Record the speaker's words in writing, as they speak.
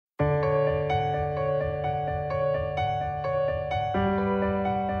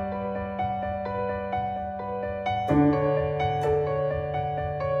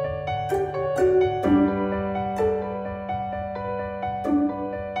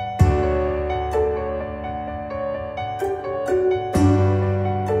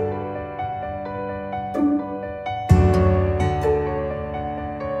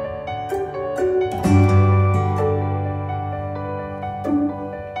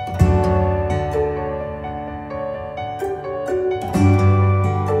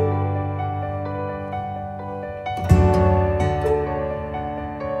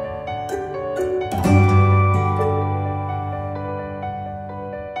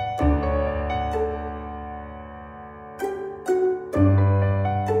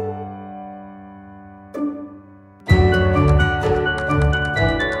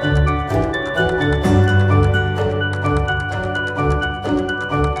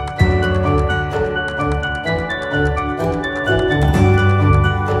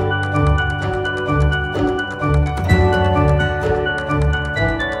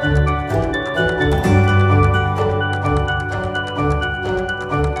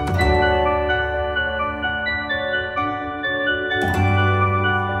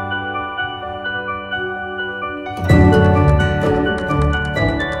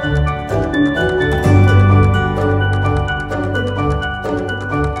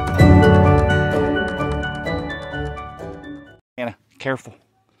careful.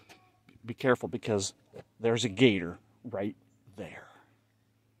 Be careful because there's a gator right there.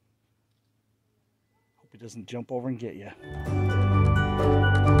 Hope he doesn't jump over and get you.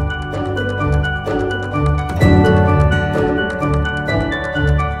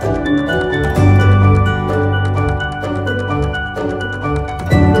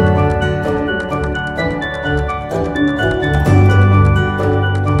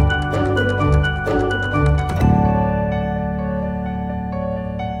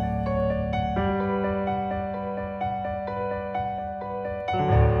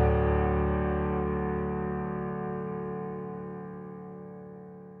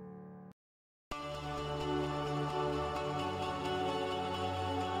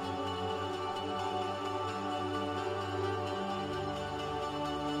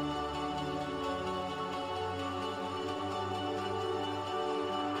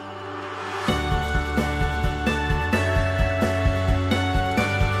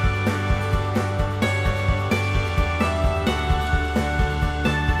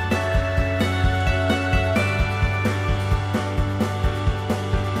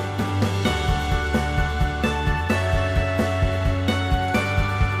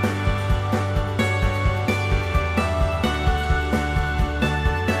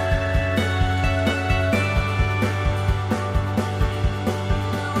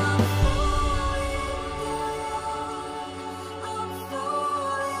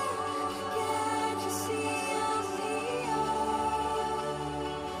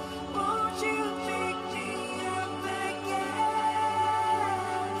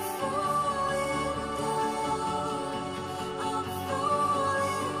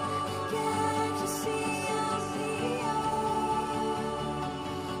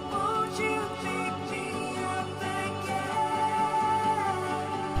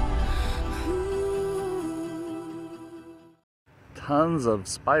 Tons of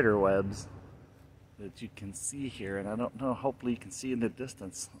spider webs that you can see here, and I don't know, hopefully you can see in the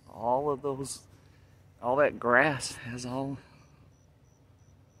distance. All of those, all that grass has all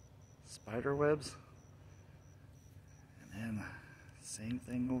spider webs. And then same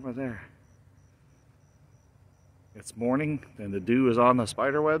thing over there. It's morning, then the dew is on the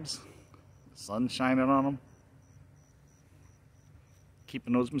spider webs, the sun's shining on them,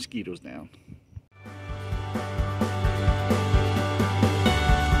 keeping those mosquitoes down.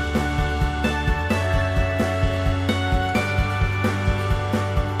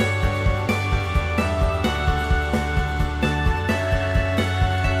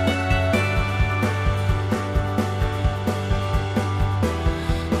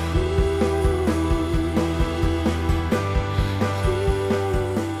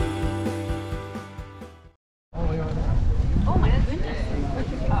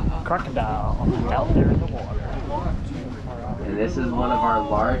 Crocodile out there in the water. And this is one of our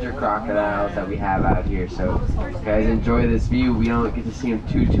larger crocodiles that we have out here. So if you guys enjoy this view, we don't get to see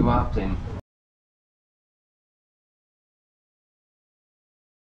them too often.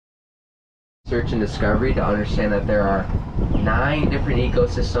 Search and discovery to understand that there are 9 different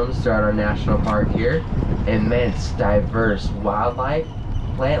ecosystems throughout our national park here. Immense, diverse wildlife,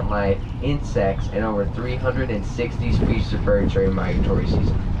 plant life, insects, and over 360 species of birds during migratory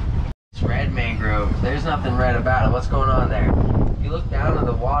season. It's red mangrove. There's nothing red about it. What's going on there? If you look down in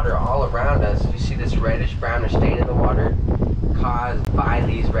the water all around us, you see this reddish brownish stain in the water caused by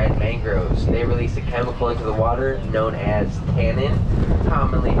these red mangroves. They release a chemical into the water known as tannin,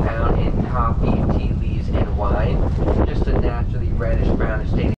 commonly found in coffee, tea leaves, and wine. Just a naturally reddish brownish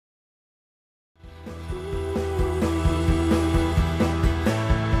stain.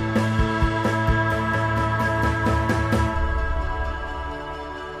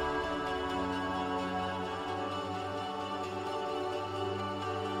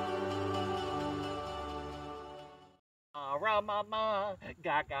 Mama,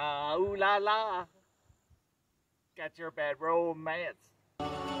 gaga, ooh la la, got your bad romance.